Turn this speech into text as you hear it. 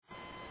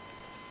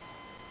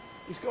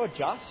Is God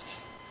just?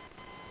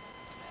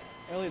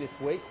 Earlier this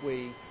week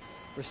we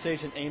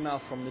received an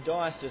email from the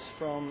diocese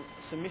from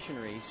some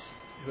missionaries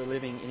who are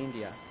living in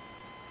India.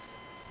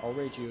 I'll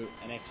read you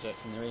an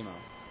excerpt from their email.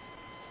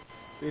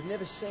 "We've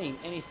never seen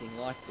anything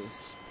like this.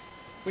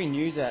 We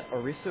knew that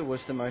Orissa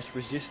was the most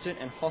resistant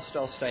and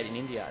hostile state in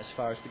India as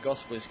far as the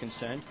gospel is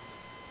concerned,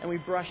 and we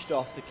brushed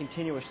off the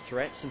continuous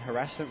threats and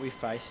harassment we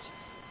faced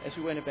as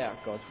we went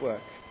about God's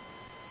work.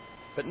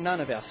 But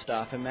none of our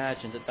staff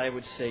imagined that they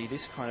would see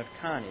this kind of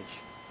carnage,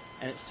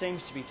 and it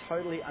seems to be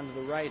totally under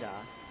the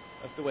radar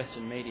of the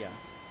Western media.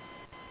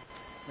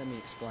 Let me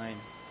explain.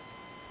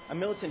 A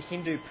militant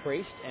Hindu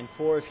priest and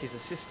 4 of his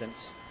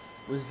assistants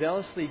were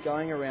zealously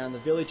going around the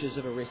villages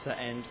of Orissa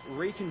and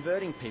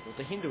reconverting people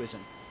to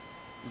Hinduism.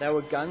 They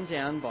were gunned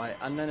down by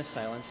unknown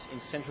assailants in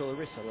central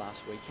Orissa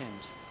last weekend.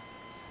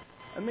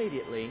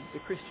 Immediately, the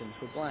Christians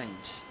were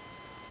blamed.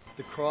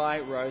 The cry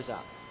rose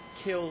up,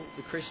 'Kill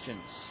the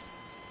Christians.'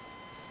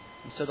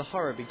 And so the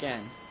horror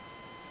began.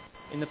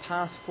 In the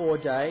past 4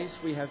 days,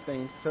 we have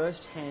been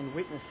first-hand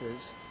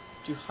witnesses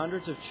to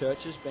hundreds of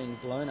churches being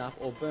blown up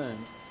or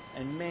burned,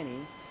 and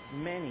many,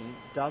 many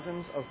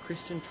dozens of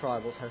Christian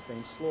tribals have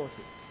been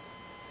slaughtered,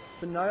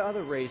 for no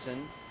other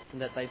reason than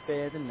that they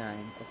bear the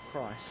name of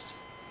Christ.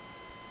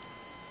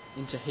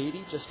 In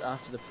Tahiti, just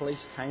after the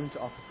police came to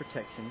offer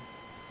protection,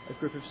 a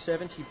group of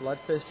 70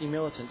 bloodthirsty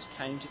militants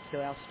came to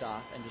kill our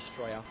staff and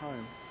destroy our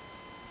home.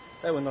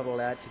 They were not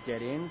allowed to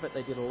get in, but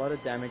they did a lot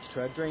of damage to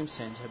our dream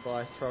centre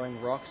by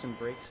throwing rocks and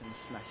bricks and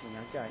smashing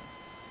our gate.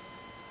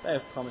 They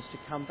have promised to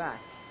come back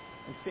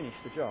and finish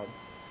the job.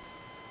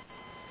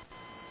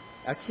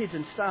 Our kids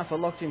and staff are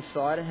locked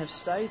inside and have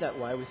stayed that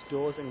way with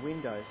doors and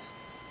windows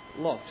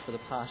locked for the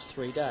past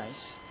 3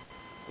 days.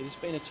 It has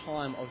been a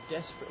time of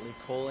desperately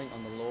calling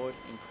on the Lord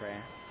in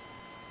prayer.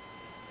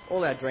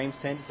 All our dream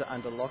centres are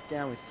under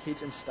lockdown with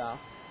kids and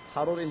staff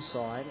huddled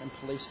inside and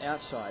police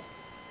outside.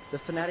 The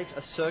fanatics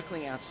are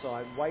circling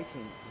outside,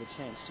 waiting for the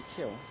chance to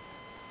kill.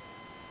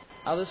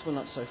 Others were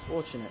not so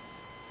fortunate.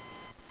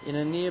 In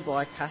a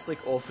nearby Catholic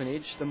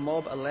orphanage, the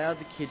mob allowed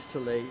the kids to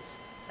leave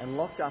and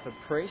locked up a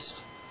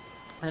priest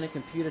and a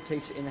computer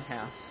teacher in the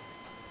house,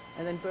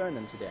 and then burned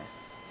them to death.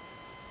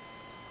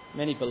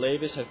 Many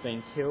believers have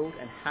been killed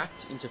and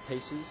hacked into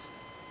pieces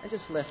and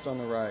just left on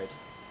the road,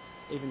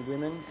 even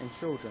women and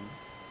children.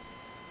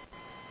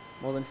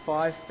 More than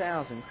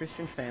 5,000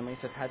 Christian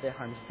families have had their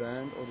homes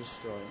burned or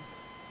destroyed.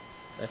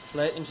 They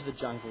fled into the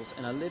jungles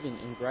and are living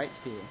in great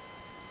fear,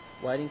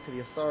 waiting for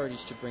the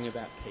authorities to bring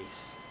about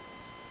peace.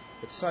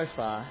 But so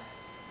far,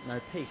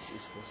 no peace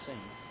is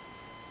foreseen.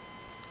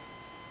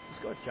 Is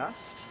God just?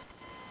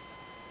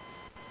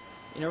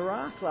 In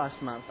Iraq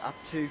last month, up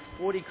to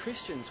 40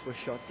 Christians were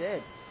shot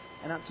dead,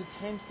 and up to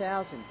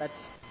 10,000,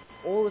 that's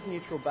all of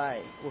Neutral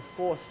Bay, were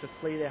forced to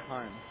flee their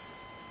homes.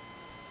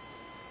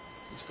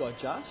 Is God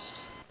just?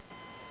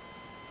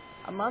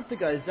 A month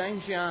ago, Zhang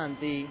Jian,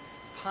 the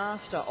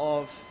pastor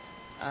of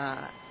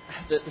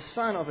the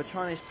son of a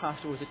Chinese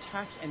pastor, was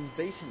attacked and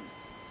beaten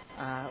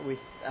by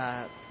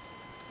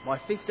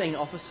 15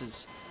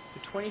 officers for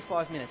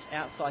 25 minutes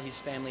outside his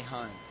family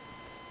home.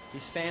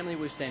 His family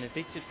was then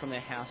evicted from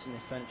their house and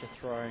their furniture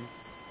thrown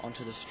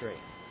onto the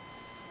street.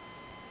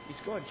 Is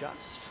God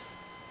just?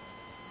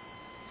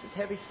 It's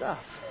heavy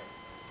stuff.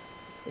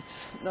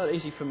 It's not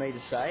easy for me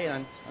to say,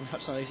 and I know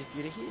it's not easy for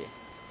you to hear.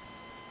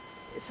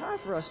 It's hard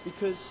for us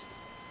because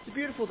it's a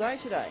beautiful day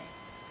today.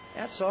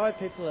 Outside,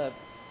 people are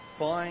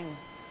buying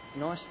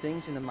nice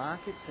things in the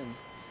markets, and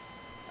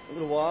a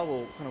little while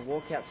we'll kind of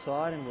walk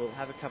outside and we'll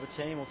have a cup of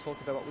tea and we'll talk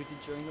about what we did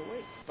during the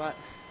week. But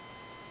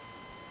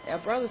our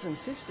brothers and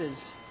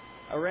sisters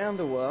around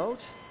the world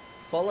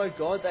follow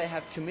God. They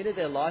have committed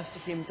their lives to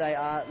Him. They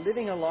are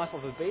living a life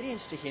of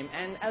obedience to Him,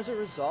 and as a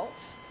result,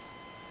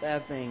 they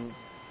are being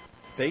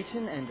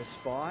beaten and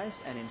despised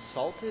and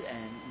insulted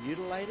and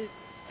mutilated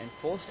and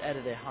forced out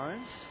of their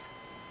homes.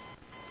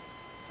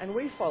 And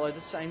we follow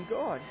the same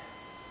God.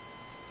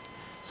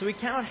 So we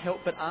cannot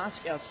help but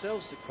ask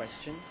ourselves the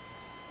question,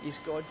 is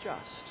God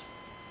just?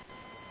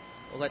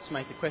 Well, let's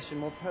make the question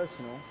more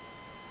personal.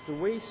 Do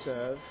we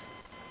serve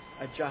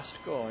a just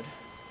God?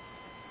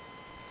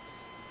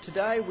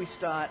 Today we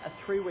start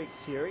a 3-week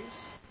series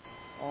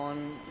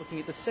on looking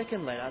at the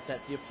second letter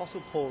that the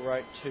Apostle Paul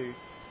wrote to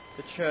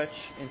the church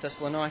in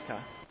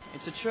Thessalonica.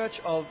 It's a church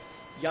of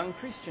young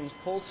Christians.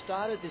 Paul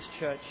started this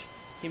church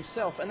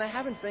himself, and they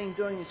haven't been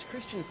doing this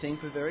Christian thing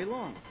for very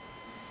long.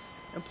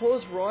 And Paul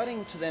is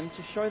writing to them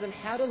to show them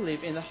how to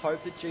live in the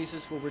hope that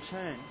Jesus will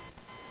return.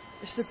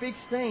 It's the big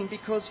theme,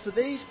 because for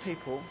these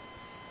people,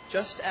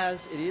 just as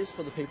it is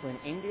for the people in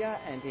India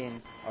and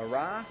in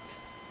Iraq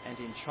and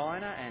in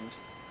China and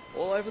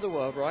all over the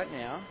world right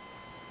now,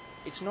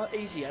 it's not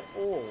easy at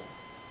all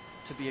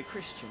to be a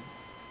Christian.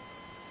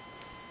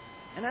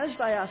 And as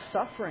they are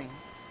suffering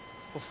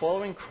for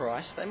following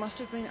Christ, they must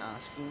have been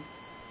asking,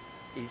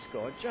 is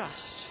God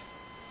just?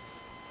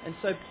 And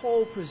so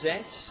Paul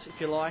presents, if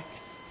you like,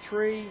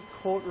 3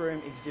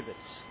 courtroom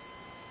exhibits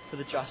for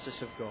the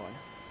justice of God.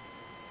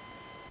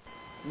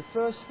 And the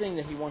first thing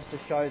that he wants to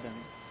show them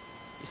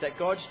is that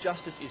God's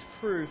justice is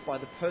proved by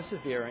the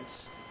perseverance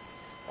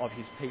of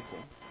his people.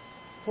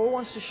 Paul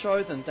wants to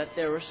show them that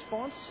their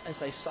response as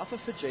they suffer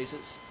for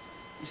Jesus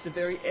is the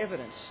very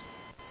evidence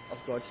of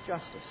God's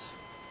justice.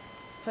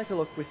 Take a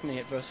look with me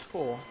at verse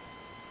 4.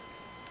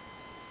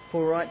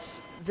 Paul writes,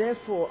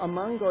 "Therefore,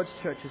 among God's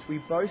churches we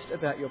boast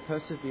about your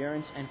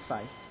perseverance and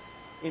faith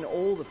in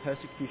all the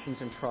persecutions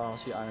and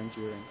trials you are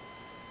enduring.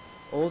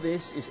 All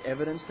this is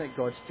evidence that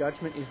God's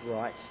judgment is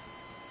right,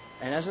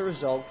 and as a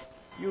result,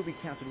 you will be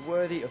counted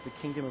worthy of the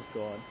kingdom of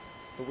God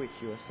for which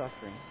you are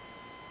suffering."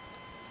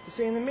 You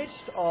see, in the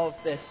midst of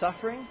their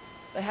suffering,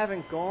 they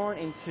haven't gone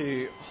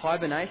into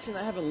hibernation,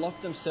 they haven't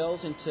locked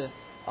themselves into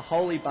a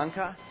holy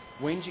bunker,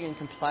 whinging and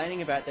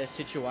complaining about their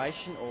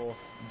situation or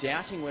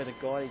doubting whether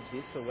God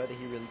exists or whether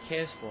he really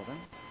cares for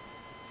them.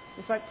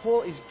 In fact,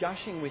 Paul is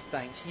gushing with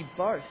thanks. He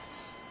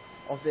boasts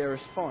of their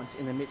response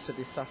in the midst of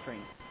this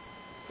suffering.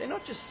 They're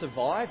not just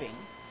surviving,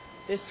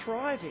 they're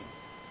thriving.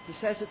 He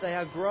says that they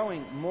are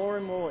growing more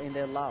and more in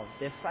their love.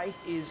 Their faith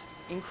is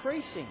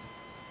increasing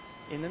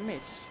in the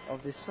midst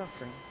of this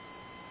suffering.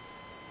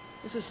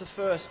 This is the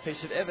first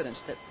piece of evidence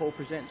that Paul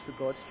presents for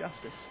God's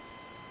justice.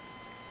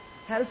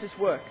 How does this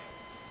work?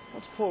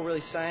 What's Paul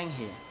really saying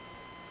here?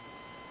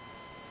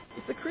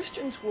 If the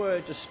Christians were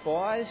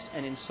despised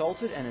and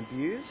insulted and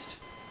abused,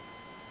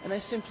 and they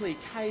simply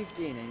caved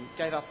in and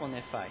gave up on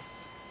their faith,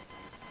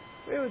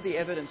 where would the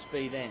evidence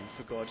be then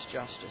for God's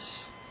justice?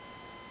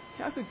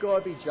 How could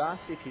God be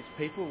just if his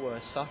people were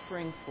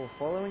suffering for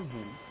following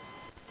him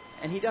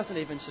and he doesn't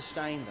even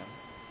sustain them?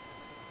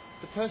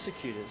 The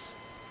persecutors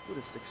would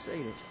have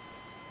succeeded.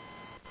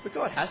 But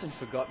God hasn't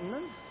forgotten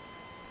them.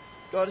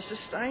 God has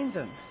sustained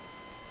them.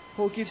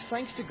 Paul gives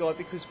thanks to God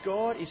because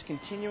God is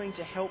continuing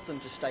to help them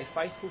to stay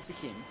faithful to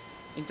him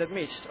in the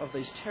midst of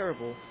these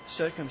terrible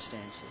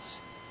circumstances.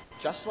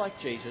 Just like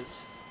Jesus,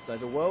 though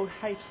the world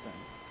hates them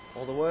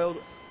or the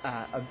world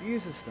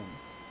abuses them,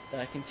 they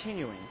are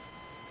continuing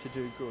to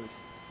do good.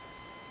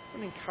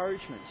 What an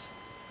encouragement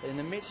that in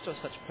the midst of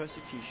such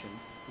persecution,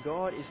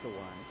 God is the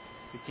one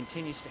who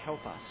continues to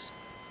help us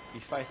be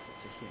faithful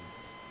to him.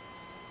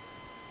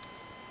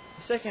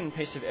 The second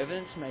piece of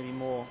evidence may be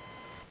more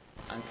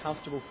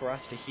uncomfortable for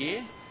us to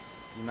hear.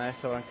 You may have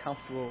felt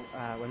uncomfortable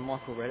when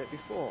Michael read it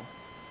before.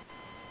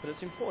 But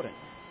it's important.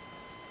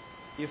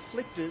 The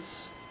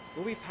afflictors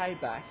will be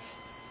paid back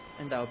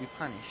and they will be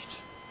punished.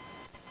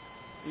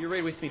 You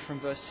read with me from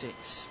verse 6.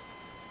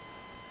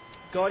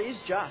 God is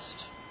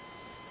just.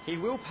 He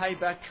will pay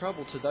back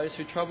trouble to those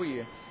who trouble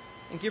you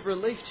and give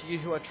relief to you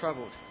who are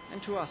troubled,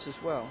 and to us as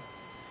well.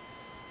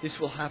 This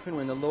will happen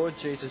when the Lord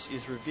Jesus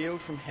is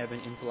revealed from heaven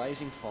in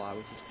blazing fire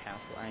with his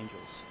powerful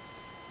angels.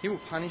 He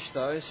will punish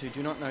those who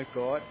do not know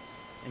God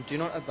and do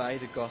not obey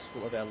the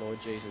gospel of our Lord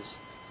Jesus.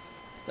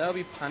 They will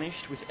be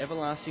punished with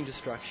everlasting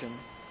destruction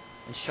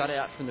and shut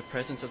out from the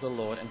presence of the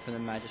Lord and from the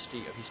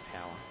majesty of his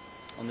power,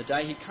 on the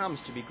day he comes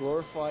to be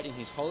glorified in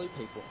his holy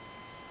people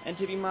and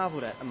to be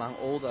marvelled at among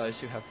all those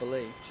who have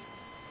believed.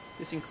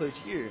 This includes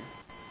you,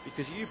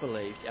 because you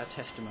believed our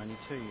testimony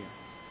to you.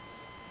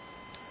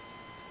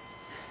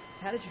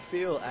 How did you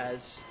feel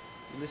as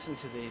you listened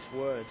to these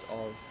words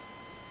of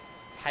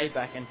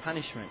payback and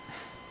punishment?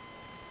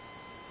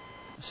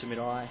 I submit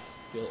I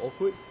feel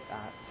awkward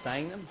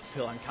saying them,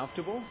 feel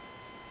uncomfortable.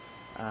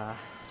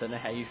 Don't know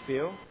how you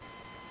feel.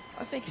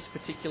 I think it's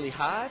particularly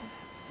hard.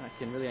 I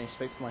can really only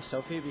speak for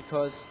myself here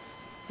because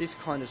this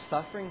kind of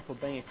suffering for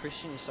being a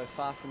Christian is so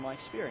far from my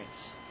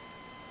experience.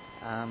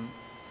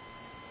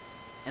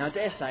 And I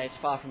dare say it's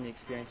far from the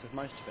experience of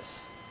most of us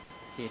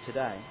here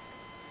today.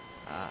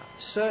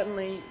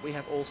 Certainly we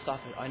have all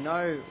suffered. I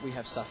know we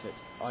have suffered.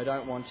 I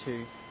don't want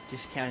to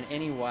discount in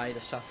any way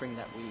the suffering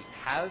that we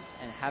have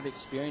and have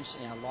experienced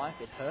in our life.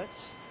 It hurts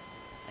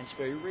and it's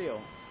very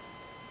real.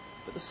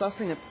 But the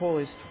suffering that Paul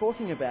is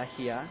talking about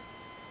here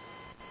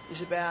is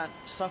about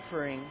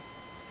suffering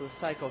for the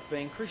sake of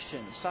being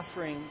Christians,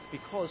 suffering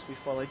because we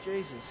follow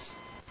Jesus.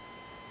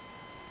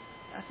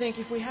 I think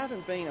if we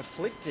haven't been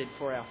afflicted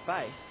for our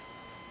faith,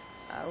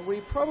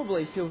 we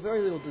probably feel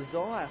very little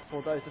desire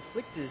for those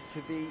afflictors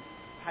to be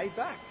paid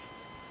back,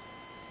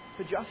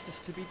 for justice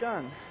to be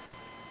done.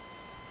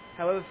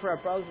 However, for our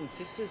brothers and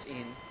sisters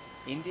in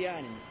India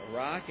and in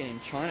Iraq and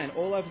in China and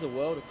all over the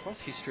world across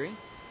history,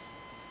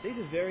 these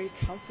are very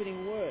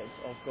comforting words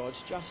of God's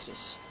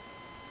justice.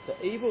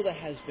 The evil that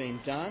has been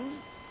done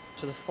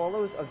to the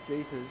followers of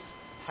Jesus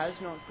has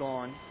not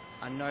gone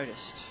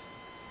unnoticed.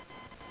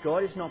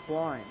 God is not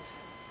blind.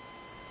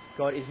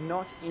 God is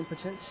not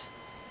impotent.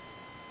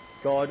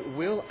 God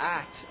will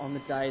act on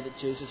the day that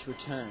Jesus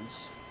returns.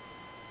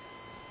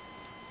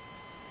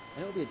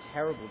 And it will be a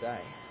terrible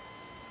day.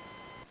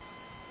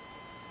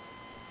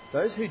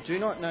 Those who do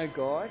not know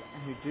God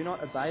and who do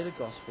not obey the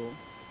gospel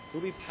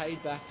will be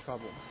paid back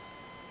trouble.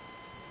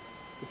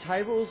 The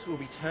tables will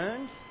be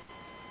turned,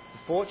 the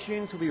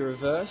fortunes will be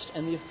reversed,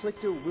 and the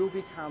afflictor will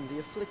become the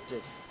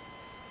afflicted.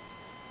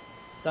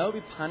 They will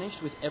be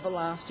punished with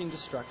everlasting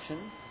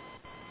destruction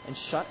and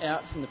shut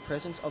out from the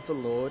presence of the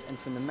Lord and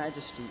from the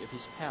majesty of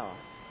his power.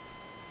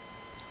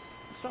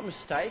 let's not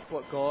mistake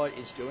what God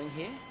is doing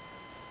here.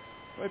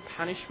 The word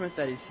punishment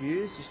that is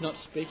used is not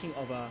speaking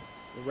of a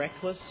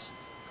reckless,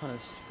 kind of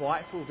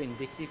spiteful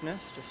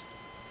vindictiveness, just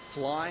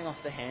flying off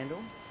the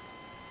handle.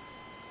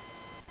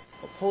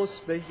 What Paul's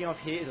speaking of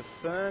here is a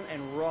firm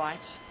and right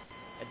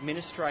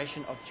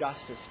administration of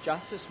justice.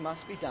 Justice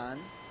must be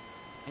done,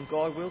 and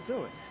God will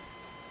do it.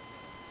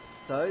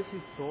 Those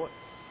who thought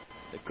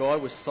that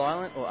God was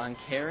silent or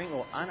uncaring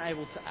or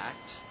unable to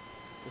act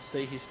will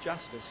see his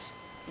justice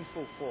in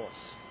full force.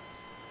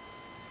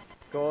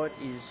 God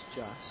is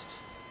just.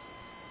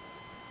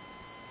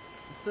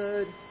 The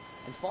third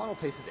and final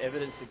piece of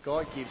evidence that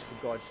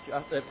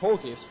Paul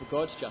gives for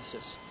God's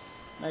justice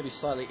may be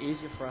slightly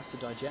easier for us to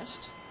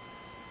digest.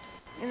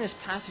 In this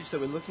passage that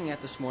we're looking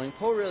at this morning,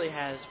 Paul really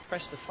has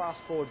pressed the fast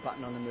forward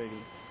button on the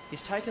movie.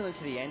 He's taken them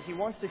to the end. He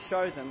wants to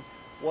show them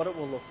what it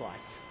will look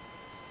like.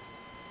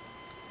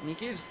 And he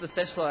gives the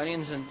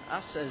Thessalonians and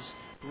us as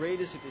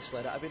readers of this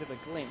letter a bit of a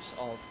glimpse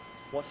of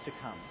what's to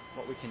come,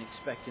 what we can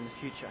expect in the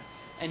future.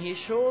 And he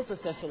assures the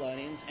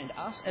Thessalonians and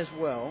us as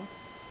well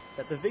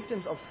that the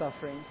victims of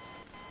suffering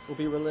will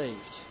be relieved.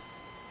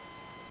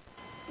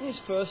 In his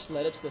first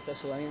letter to the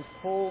Thessalonians,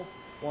 Paul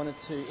wanted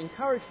to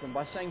encourage them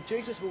by saying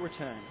Jesus will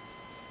return.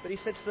 But he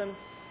said to them,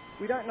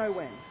 we don't know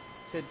when.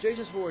 He said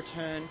Jesus will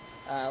return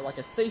like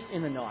a thief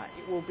in the night.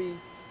 It will be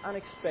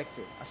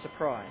unexpected, a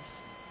surprise.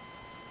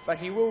 But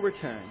he will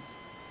return.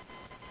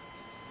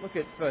 Look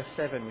at verse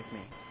 7 with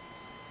me.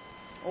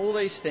 All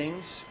these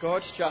things,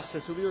 God's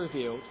justice will be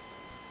revealed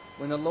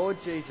when the Lord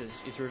Jesus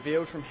is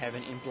revealed from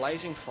heaven in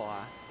blazing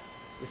fire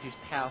with his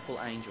powerful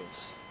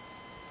angels.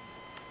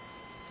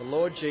 The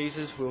Lord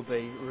Jesus will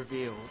be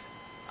revealed,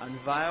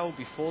 unveiled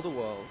before the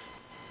world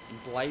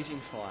in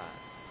blazing fire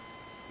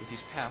with his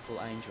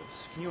powerful angels.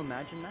 Can you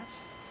imagine that?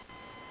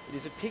 It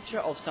is a picture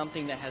of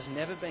something that has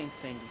never been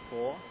seen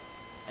before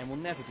and will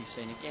never be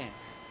seen again.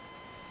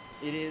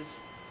 It is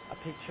a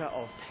picture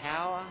of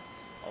power,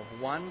 of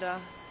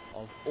wonder,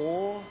 of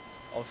awe,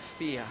 of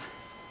fear.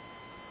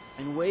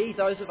 And we,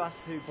 those of us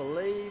who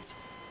believed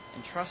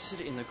and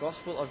trusted in the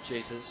gospel of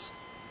Jesus,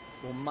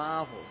 will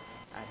marvel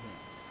at him.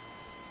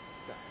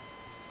 Go,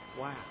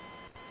 wow.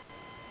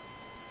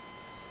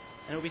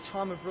 And it will be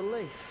time of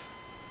relief.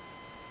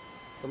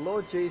 The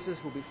Lord Jesus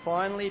will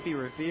finally be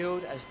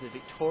revealed as the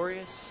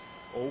victorious,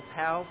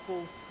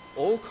 all-powerful,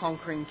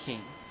 all-conquering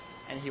King,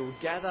 and he will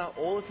gather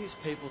all of his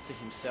people to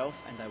himself,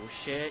 and they will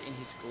share in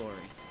his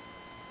glory.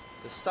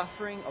 The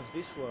suffering of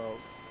this world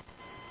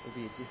will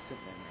be a distant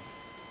memory.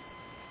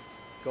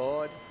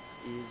 God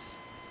is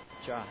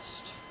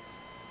just.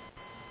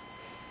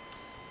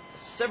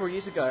 Several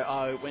years ago,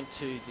 I went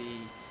to the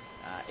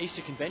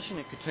Easter Convention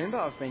at Katoomba.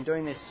 I've been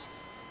doing this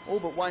all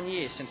but 1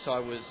 year since I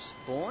was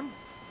born,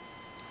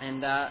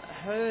 and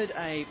heard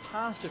a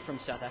pastor from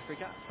South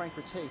Africa, Frank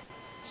Retief,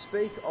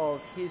 speak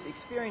of his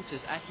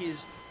experiences at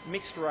his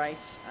mixed-race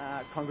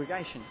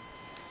congregation.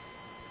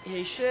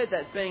 He shared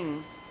that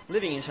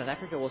living in South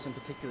Africa wasn't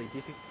particularly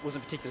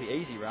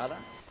easy,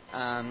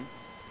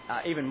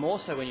 even more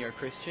so when you're a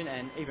Christian,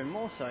 and even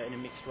more so in a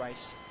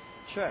mixed-race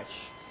church.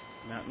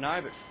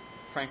 No, but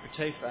Frank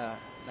Retief,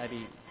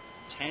 maybe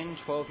 10,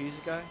 12 years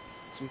ago,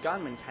 some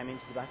gunmen came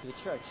into the back of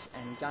the church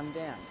and gunned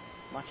down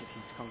much of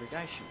his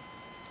congregation.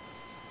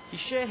 He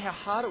shared how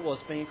hard it was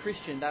being a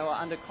Christian. They were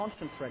under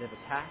constant threat of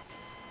attack.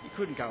 You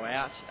couldn't go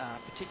out,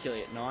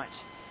 particularly at night.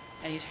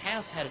 And his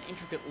house had an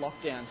intricate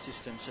lockdown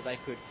system so they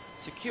could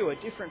secure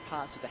different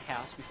parts of the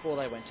house before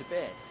they went to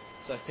bed.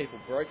 So if people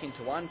broke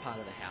into one part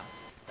of the house,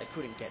 they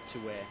couldn't get to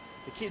where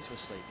the kids were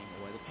sleeping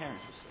or where the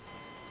parents were sleeping.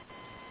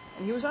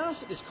 And he was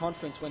asked at this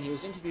conference when he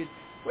was interviewed,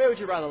 where would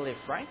you rather live,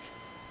 Frank?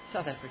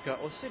 South Africa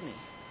or Sydney?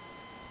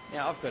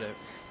 Now, I've got to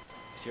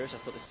be serious, I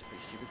thought this was a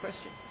pretty stupid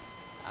question.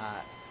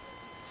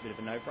 It's a bit of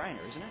a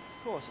no-brainer, isn't it?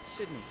 Of course, it's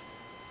Sydney.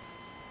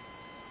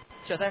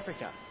 South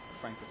Africa,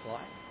 Frank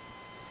replied.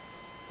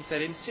 He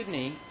said, in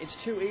Sydney, it's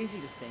too easy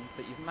to think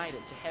that you've made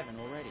it to heaven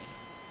already.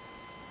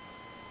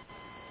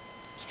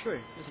 It's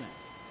true, isn't it?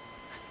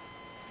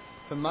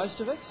 For most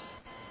of us,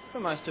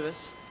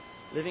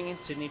 living in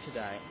Sydney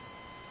today,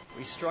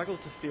 we struggle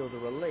to feel the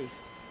relief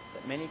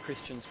that many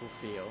Christians will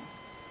feel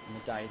on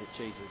the day that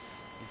Jesus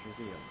is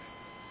revealed.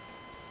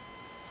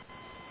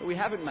 But we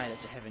haven't made it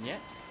to heaven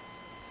yet.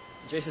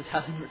 Jesus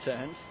hasn't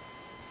returned.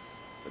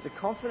 But the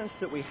confidence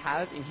that we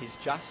have in his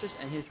justice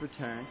and his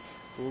return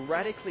will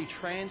radically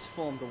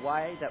transform the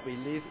way that we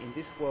live in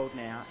this world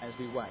now as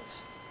we wait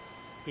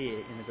here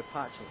in the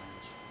departure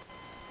lounge.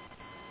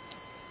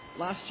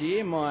 Last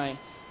year, my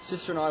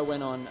sister and I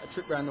went on a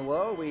trip around the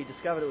world. We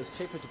discovered it was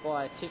cheaper to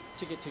buy a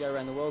ticket to go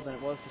around the world than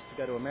it was just to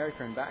go to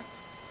America and back.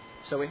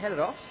 So we headed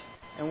off,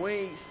 and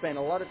we spent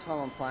a lot of time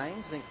on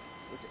planes. I think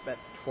it was about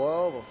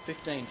 12 or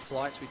 15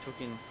 flights we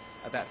took in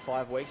about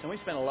 5 weeks, and we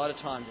spent a lot of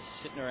time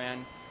just sitting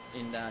around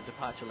in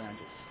departure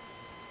lounges.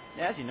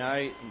 Now, as you know,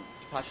 in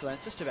departure lounge,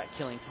 it's just about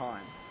killing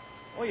time.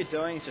 All you're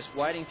doing is just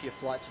waiting for your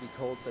flight to be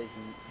called so you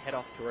can head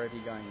off to wherever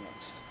you're going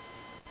next.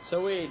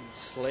 So we'd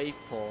sleep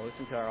or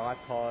listen to our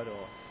iPod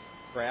or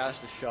browse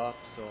the shops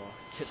or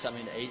get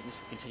something to eat, and this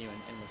will continue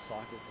an endless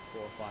cycle for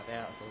 4 or 5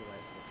 hours all the way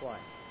to the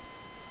flight.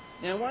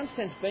 Now, in one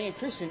sense, being a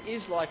Christian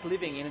is like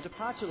living in a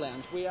departure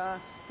lounge. We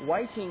are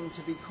waiting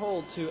to be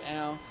called to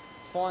our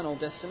final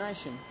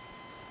destination.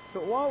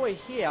 But while we're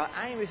here, our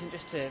aim isn't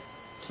just to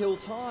kill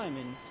time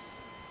and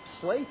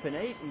sleep and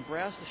eat and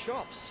browse the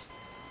shops.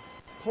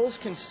 Paul's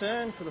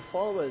concern for the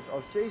followers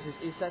of Jesus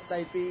is that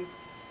they be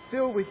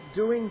filled with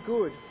doing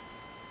good.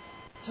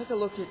 Take a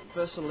look at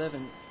verse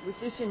 11. With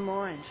this in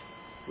mind,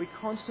 we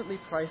constantly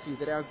pray for you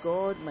that our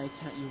God may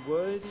count you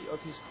worthy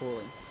of his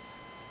calling,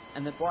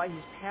 and that by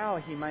his power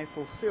he may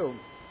fulfill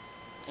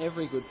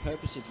every good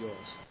purpose of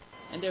yours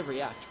and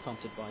every act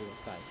prompted by your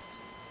faith.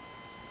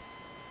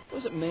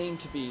 What does it mean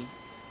to be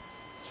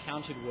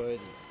counted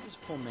worthy? What does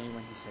Paul mean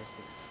when he says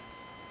this?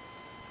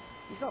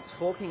 He's not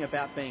talking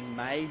about being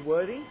made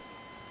worthy.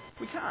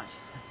 We can't.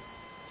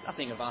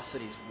 Nothing of us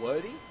that is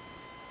worthy.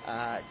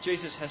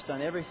 Jesus has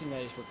done everything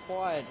that is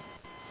required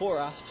for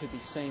us to be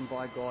seen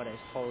by God as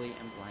holy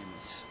and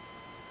blameless.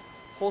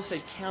 Paul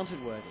said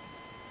counted worthy,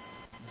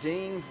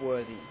 deemed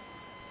worthy,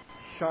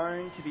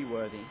 shown to be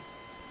worthy.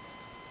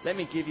 Let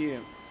me give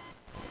you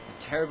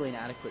a terribly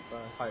inadequate,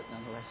 but I hope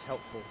nonetheless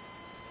helpful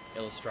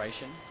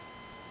illustration.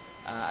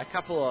 A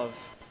couple of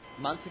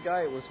months ago,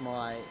 it was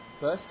my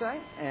birthday,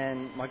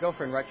 and my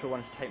girlfriend Rachel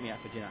wanted to take me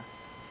out for dinner.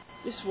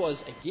 This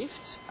was a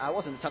gift. It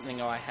wasn't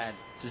something I had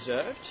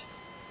deserved,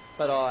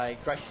 but I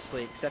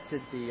graciously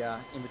accepted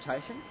the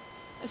invitation.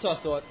 And so I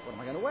thought, what am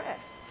I going to wear?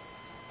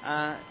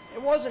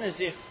 It wasn't as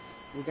if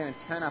we were going to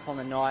turn up on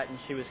the night and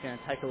she was going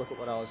to take a look at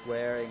what I was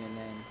wearing and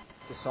then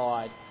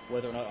decide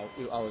whether or not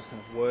I was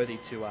kind of worthy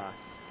to kind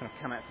of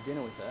come out for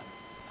dinner with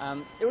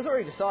her. It was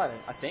already decided,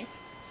 I think.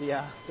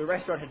 The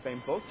restaurant had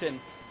been booked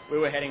and we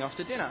were heading off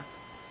to dinner.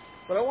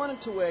 But I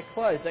wanted to wear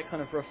clothes that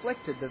kind of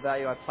reflected the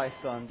value I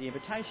placed on the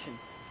invitation,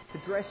 to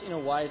dress in a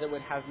way that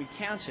would have me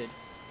counted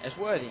as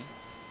worthy.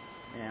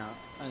 Now,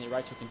 only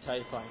Rachel can tell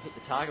you if I hit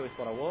the target with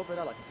what I wore, but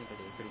I like to think I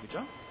did a pretty good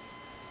job.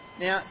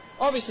 Now,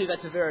 obviously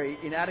that's a very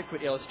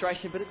inadequate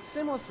illustration, but it's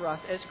similar for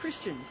us as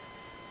Christians.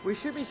 We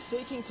should be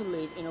seeking to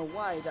live in a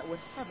way that would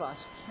have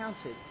us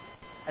counted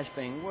as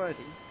being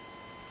worthy.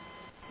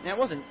 Now, it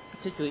wasn't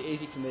particularly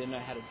easy for me to know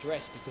how to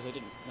dress because I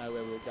didn't know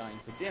where we were going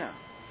for dinner.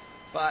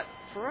 But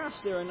for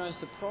us, there are no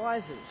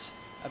surprises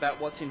about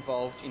what's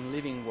involved in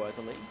living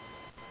worthily,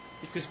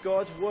 because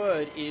God's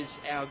word is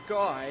our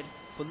guide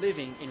for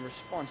living in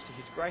response to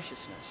his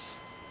graciousness.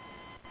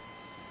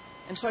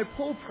 And so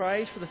Paul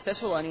prays for the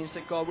Thessalonians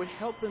that God would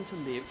help them to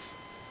live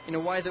in a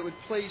way that would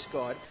please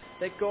God,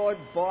 that God,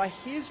 by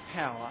his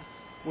power,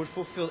 would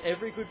fulfill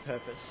every good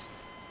purpose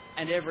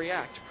and every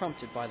act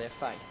prompted by their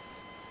faith.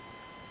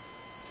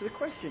 So the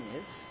question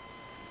is,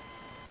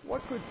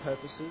 what good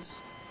purposes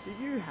do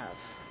you have?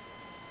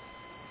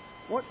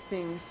 What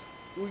things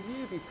will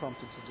you be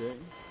prompted to do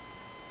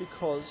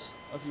because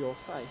of your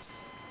faith?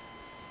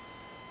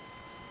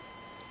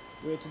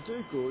 We are to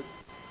do good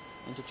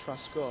and to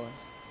trust God.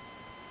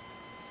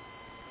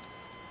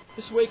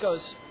 This week I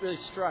was really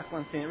struck,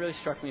 one thing that really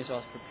struck me as I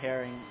was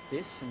preparing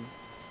this, and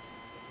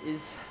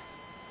is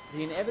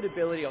the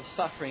inevitability of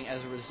suffering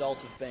as a result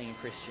of being a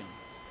Christian.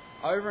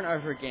 Over and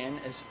over again,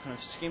 as I kind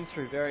of skimmed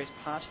through various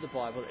parts of the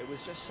Bible, it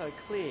was just so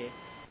clear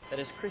that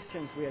as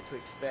Christians we are to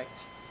expect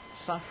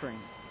suffering.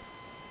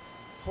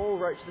 Paul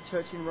wrote to the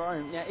church in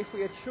Rome, "Now if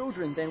we are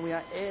children, then we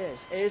are heirs,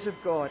 heirs of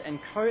God, and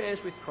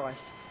co-heirs with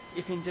Christ,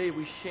 if indeed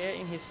we share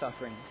in his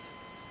sufferings,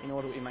 in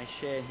order that we may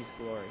share in his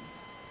glory."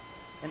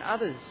 And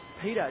others,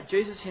 Peter,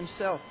 Jesus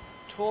himself,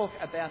 talk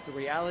about the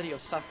reality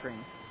of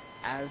suffering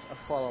as a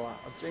follower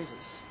of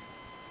Jesus.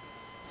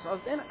 So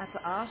I've then had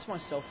to ask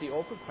myself the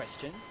awkward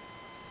question,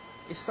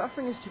 if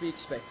suffering is to be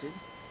expected,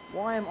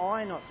 why am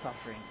I not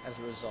suffering as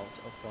a result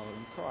of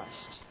following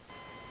Christ?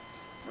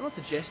 I'm not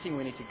suggesting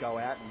we need to go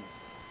out and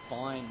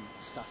find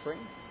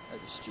suffering. That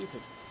would be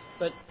stupid.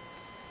 But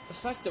the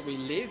fact that we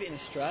live in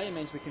Australia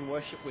means we can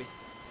worship with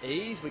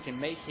ease. We can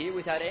meet here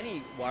without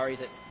any worry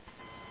that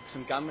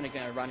some gunmen are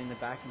going to run in the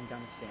back and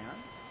gun us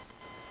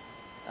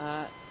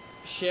down.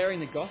 Sharing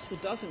the gospel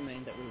doesn't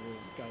mean that we will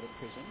go to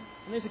prison.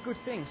 And these are good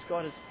things.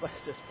 God has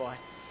blessed us by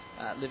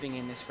living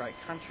in this great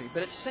country.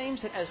 But it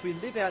seems that as we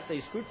live out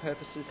these good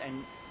purposes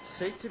and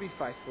seek to be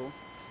faithful,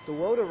 the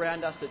world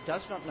around us that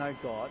does not know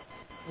God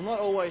will not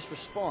always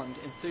respond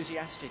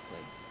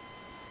enthusiastically.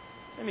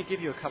 Let me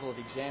give you a couple of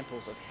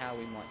examples of how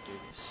we might do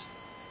this.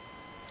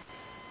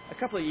 A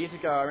couple of years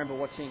ago, I remember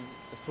watching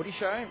the footy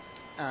show,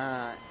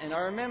 and I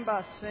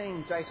remember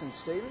seeing Jason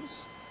Stevens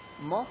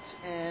mocked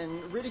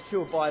and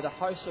ridiculed by the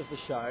host of the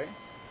show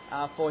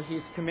for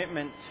his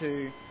commitment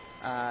to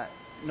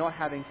not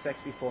having sex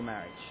before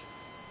marriage.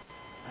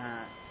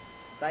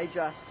 They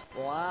just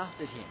laughed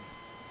at him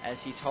as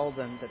he told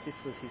them that this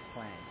was his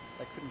plan.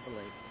 They couldn't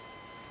believe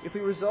it. If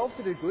we resolve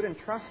to do good and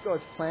trust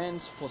God's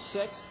plans for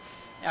sex,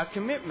 our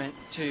commitment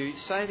to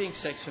saving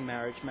sex for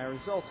marriage may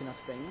result in us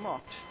being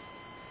mocked.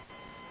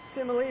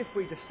 Similarly, if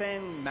we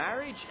defend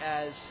marriage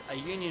as a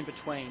union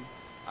between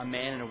a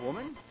man and a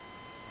woman,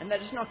 and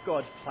that is not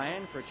God's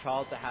plan for a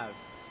child to have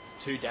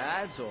two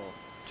dads or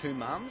two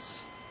mums.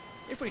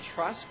 If we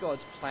trust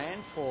God's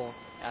plan for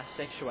our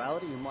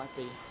sexuality, we might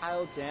be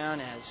hailed down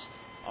as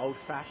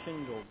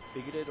old-fashioned or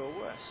bigoted or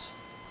worse.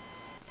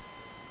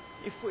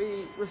 If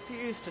we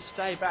refuse to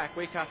stay back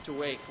week after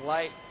week,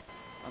 late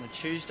on a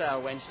Tuesday or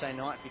Wednesday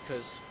night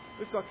because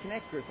we've got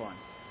Connect Group on,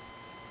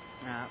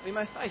 we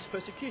may face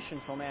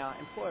persecution from our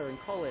employer and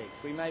colleagues.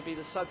 We may be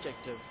the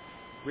subject of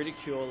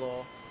ridicule,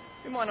 or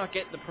we might not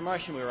get the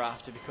promotion we're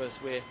after because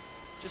we're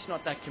just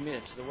not that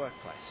committed to the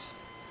workplace.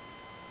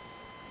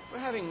 We're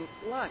having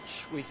lunch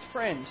with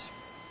friends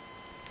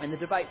and the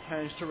debate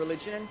turns to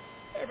religion, and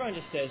everyone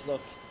just says,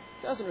 look,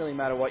 it doesn't really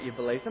matter what you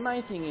believe. The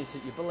main thing is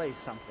that you believe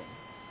something.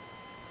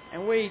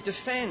 And we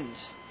defend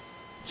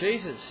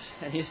Jesus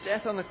and his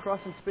death on the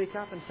cross and speak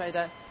up and say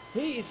that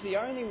he is the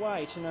only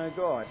way to know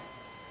God.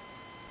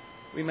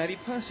 We may be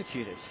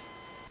persecuted,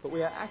 but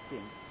we are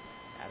acting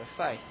out of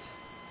faith.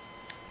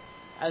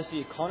 As the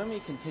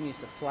economy continues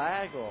to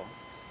flag or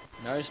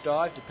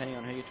nosedive, depending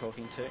on who you're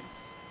talking to,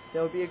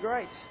 there will be a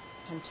great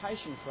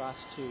temptation for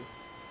us to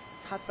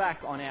cut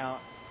back on our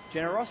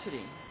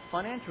generosity,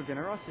 financial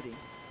generosity,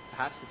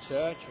 perhaps the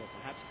church or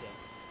perhaps to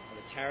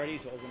other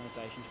charities or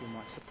organisations we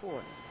might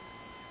support.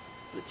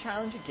 The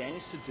challenge again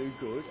is to do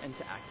good and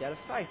to act out of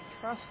faith,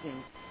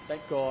 trusting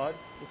that God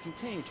will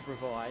continue to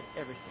provide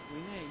everything we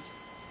need.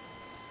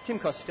 Tim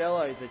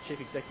Costello, the Chief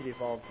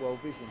Executive of World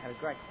Vision, had a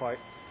great quote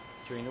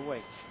during the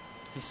week.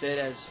 He said,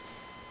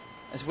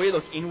 as we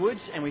look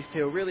inwards and we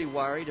feel really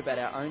worried about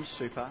our own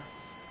super,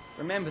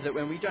 remember that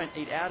when we don't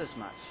eat out as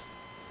much,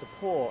 the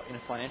poor in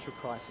a financial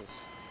crisis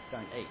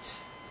don't eat.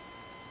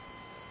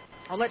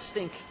 Well, let's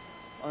think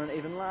on an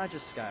even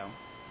larger scale.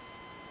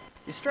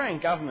 The Australian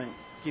government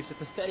gives a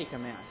pathetic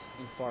amount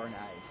in foreign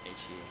aid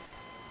each year,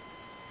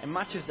 and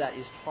much of that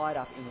is tied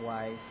up in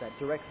ways that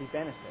directly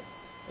benefit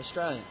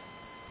Australia.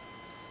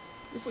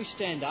 If we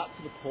stand up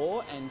for the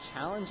poor and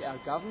challenge our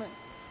government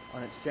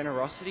on its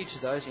generosity to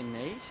those in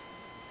need,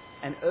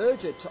 and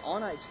urge it to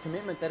honour its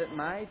commitment that it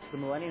made to the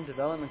Millennium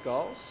Development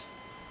Goals,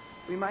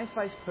 we may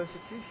face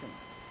persecution.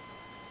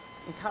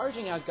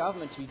 Encouraging our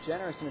government to be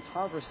generous in a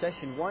time of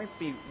recession won't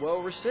be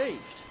well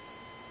received,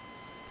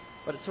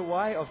 but it's a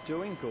way of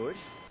doing good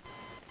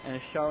and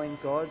of showing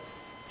God's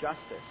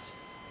justice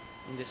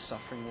in this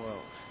suffering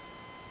world.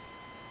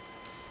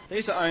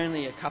 These are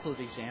only a couple of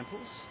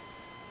examples.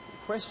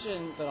 The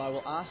question that I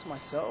will ask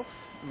myself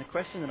and the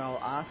question that I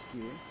will ask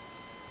you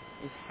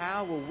is,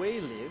 how will we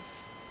live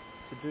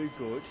to do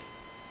good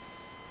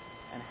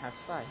and have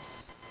faith?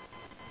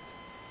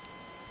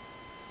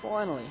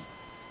 Finally,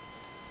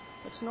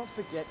 let's not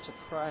forget to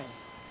pray.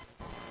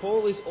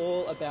 Paul is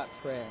all about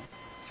prayer.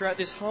 Throughout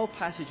this whole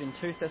passage in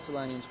 2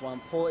 Thessalonians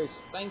 1, Paul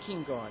is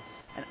thanking God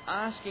and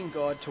asking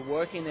God to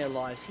work in their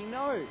lives. He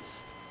knows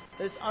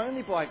that it's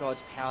only by God's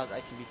power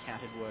they can be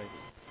counted worthy.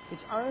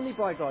 It's only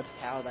by God's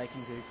power they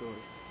can do good.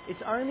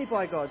 It's only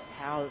by God's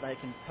power that they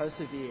can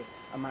persevere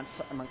amongst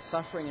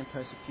suffering and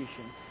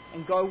persecution.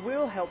 And God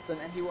will help them,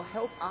 and he will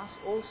help us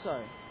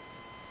also.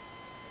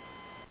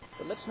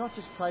 But let's not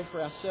just pray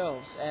for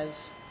ourselves, as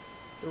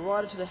the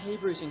writer to the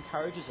Hebrews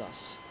encourages us.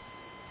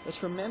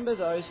 Let's remember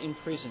those in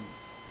prison,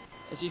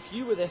 as if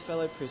you were their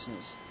fellow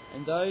prisoners,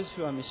 and those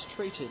who are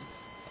mistreated,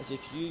 as if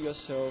you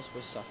yourselves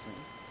were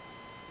suffering.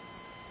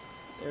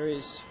 There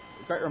is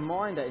a great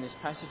reminder in this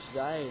passage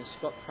today, as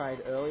Scott prayed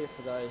earlier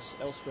for those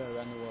elsewhere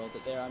around the world,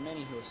 that there are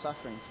many who are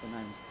suffering for the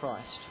name of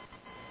Christ.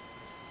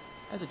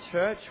 As a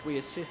church, we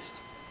assist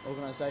an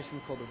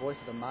organisation called the Voice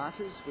of the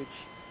Martyrs, which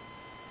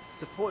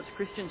supports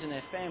Christians and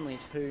their families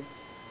who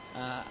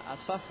are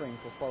suffering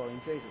for following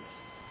Jesus.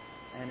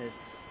 And as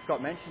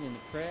Scott mentioned in the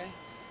prayer,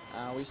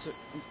 we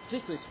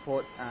particularly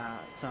support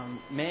some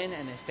men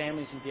and their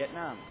families in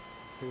Vietnam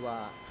who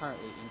are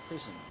currently in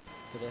prison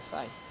for their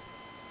faith.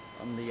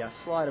 On the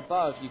slide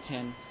above, you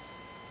can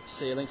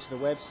see a link to the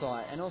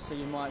website, and also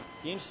you might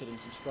be interested in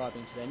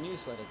subscribing to their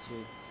newsletter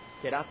to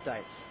get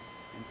updates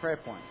and prayer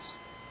points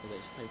for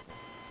these people.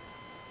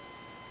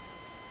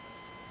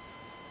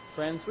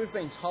 Friends, we've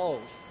been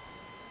told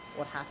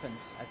what happens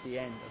at the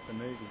end of the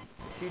movie.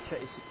 The future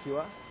is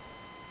secure,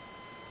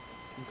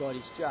 and God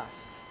is just.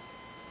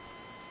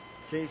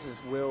 Jesus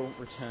will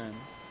return.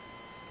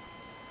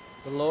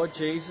 The Lord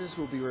Jesus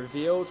will be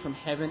revealed from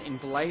heaven in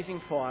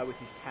blazing fire with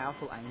his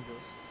powerful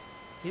angels.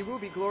 He will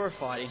be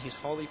glorified in his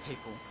holy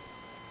people.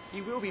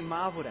 He will be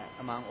marvelled at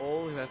among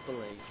all who have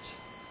believed.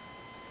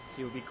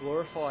 He will be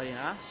glorified in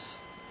us.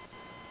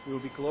 We will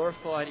be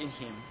glorified in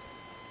him.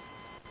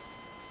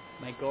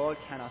 May God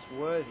count us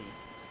worthy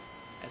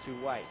as we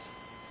wait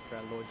for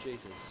our Lord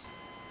Jesus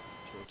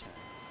to return.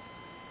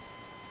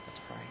 Let's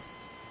pray.